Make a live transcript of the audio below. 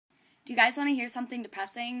Do you guys want to hear something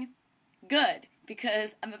depressing? Good,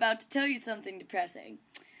 because I'm about to tell you something depressing.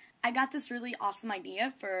 I got this really awesome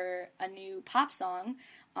idea for a new pop song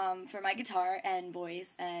for my guitar and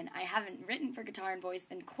voice, and I haven't written for guitar and voice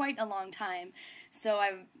in quite a long time, so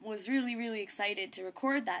I was really, really excited to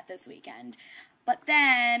record that this weekend. But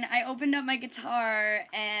then I opened up my guitar,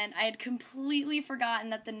 and I had completely forgotten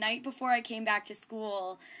that the night before I came back to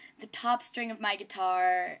school, the top string of my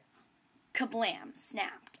guitar, kablam,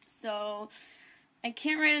 snapped. So I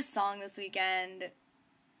can't write a song this weekend,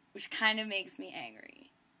 which kind of makes me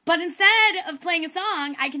angry. But instead of playing a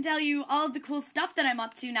song, I can tell you all of the cool stuff that I'm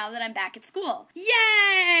up to now that I'm back at school.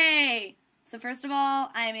 Yay! So first of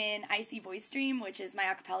all, I'm in IC Voicestream, which is my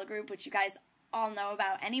a cappella group, which you guys all know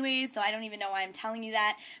about anyways, so I don't even know why I'm telling you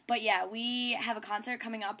that. But yeah, we have a concert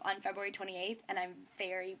coming up on February 28th, and I'm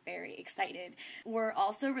very, very excited. We're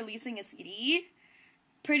also releasing a CD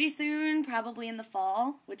pretty soon, probably in the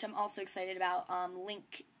fall, which I'm also excited about.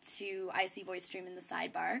 Link to IC Voicestream in the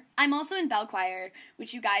sidebar. I'm also in bell choir,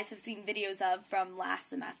 which you guys have seen videos of from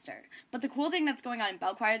last semester. But the cool thing that's going on in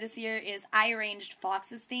bell choir this year is I arranged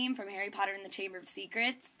Fox's theme from Harry Potter and the Chamber of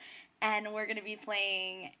Secrets, and we're going to be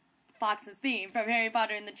playing Fox's theme from Harry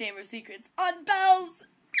Potter and the Chamber of Secrets on bells.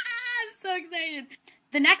 I'm so excited.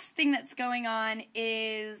 The next thing that's going on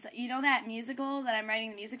is, you know that musical that I'm writing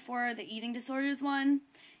the music for, the eating disorders one?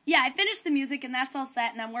 Yeah, I finished the music and that's all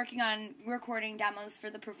set, and I'm working on recording demos for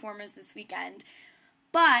the performers this weekend.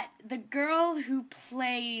 But the girl who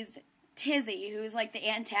plays Tizzy, who is like the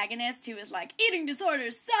antagonist, who is like, eating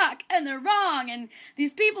disorders suck and they're wrong and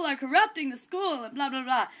these people are corrupting the school and blah, blah,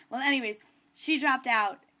 blah. Well, anyways, she dropped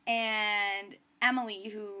out, and Emily,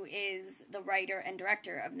 who is the writer and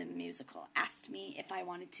director of the musical, asked me if I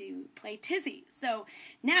wanted to play Tizzy. So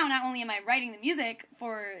now not only am I writing the music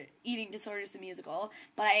for Eating Disorders the Musical,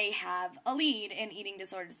 but I have a lead in Eating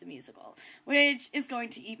Disorders the Musical, which is going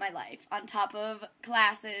to eat my life, on top of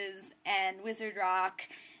classes and Wizard Rock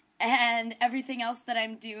and everything else that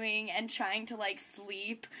I'm doing and trying to, like,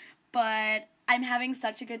 sleep. But I'm having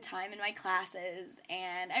such a good time in my classes,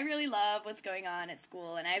 and I really love what's going on at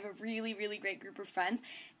school, and I have a really, really great group of friends,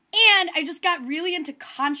 and I just got really into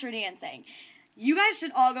contra dancing. You guys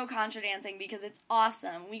should all go contra dancing because it's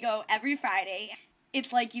awesome. We go every Friday.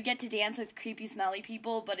 It's like you get to dance with creepy, smelly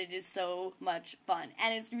people, but it is so much fun,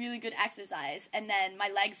 and it's really good exercise, and then my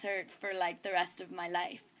legs hurt for, like, the rest of my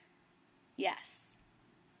life. Yes.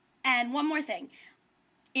 And one more thing.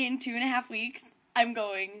 In 2.5 weeks, I'm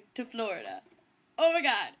going to Florida. Oh my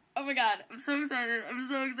god, I'm so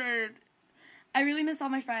excited, I really miss all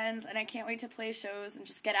my friends, and I can't wait to play shows and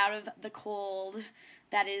just get out of the cold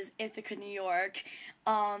that is Ithaca, New York.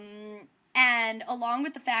 And along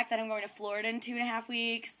with the fact that I'm going to Florida in 2.5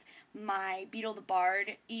 weeks, my Beetle the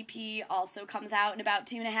Bard EP also comes out in about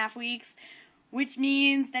 2.5 weeks, which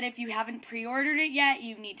means that if you haven't pre-ordered it yet,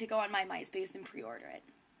 you need to go on my MySpace and pre-order it.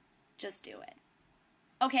 Just do it.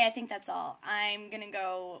 Okay, I think that's all. I'm gonna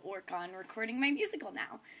go work on recording my musical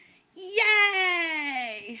now.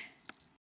 Yay!